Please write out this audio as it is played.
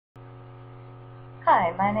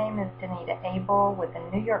Hi, my name is Danita Abel with the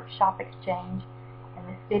New York Stock Exchange, and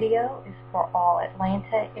this video is for all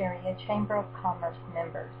Atlanta Area Chamber of Commerce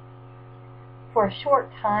members. For a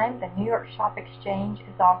short time, the New York Stock Exchange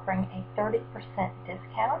is offering a 30%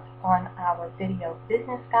 discount on our video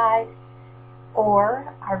business guide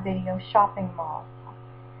or our video shopping mall.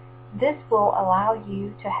 This will allow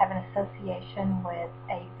you to have an association with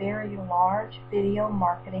a very large video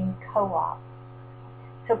marketing co-op.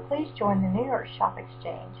 So please join the New York Stock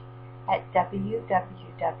Exchange at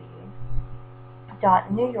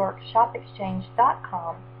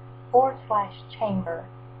www.newyorkshopexchange.com/chamber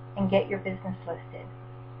and get your business listed.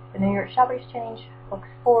 The New York Stock Exchange looks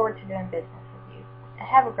forward to doing business with you.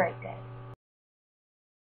 Have a great day.